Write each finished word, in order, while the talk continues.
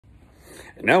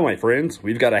And now, my friends,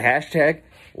 we've got a hashtag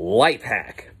life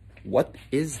hack. What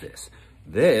is this?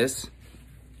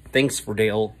 Thanks for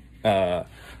Dale on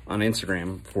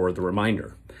Instagram for the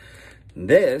reminder.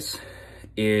 This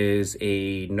is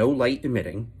a no light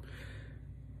emitting,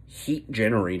 heat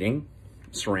generating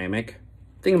ceramic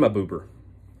thingamaboober.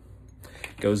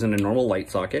 Goes in a normal light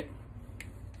socket.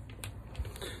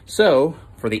 So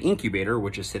for the incubator,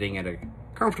 which is sitting at a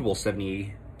comfortable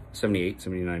 78,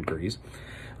 79 degrees,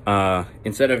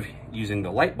 instead of using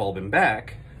the light bulb in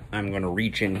back, I'm going to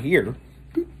reach in here,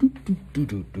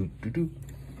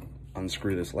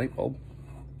 unscrew this light bulb.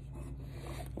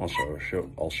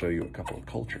 I'll show you a couple of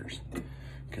cultures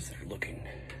because they're looking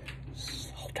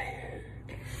salty.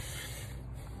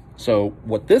 So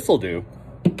what this will do,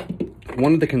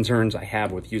 one of the concerns I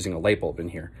have with using a light bulb in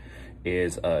here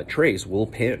is trays will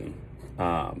pin.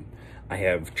 I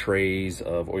have trays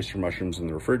of oyster mushrooms in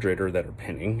the refrigerator that are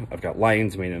pinning. I've got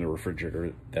lion's mane in the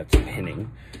refrigerator that's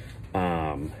pinning.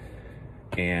 And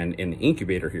in the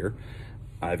incubator here,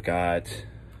 I've got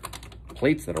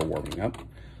plates that are warming up,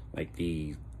 like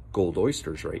the gold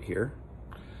oysters right here.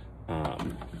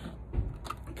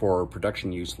 For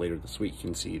production use later this week, you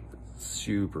can see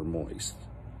super moist.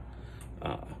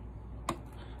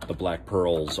 The black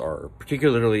pearls are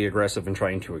particularly aggressive in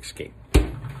trying to escape.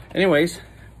 Anyways,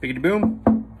 biggity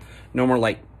boom, no more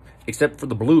light, except for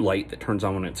the blue light that turns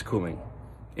on when it's cooling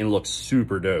and looks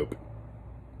super dope.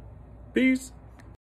 Peace.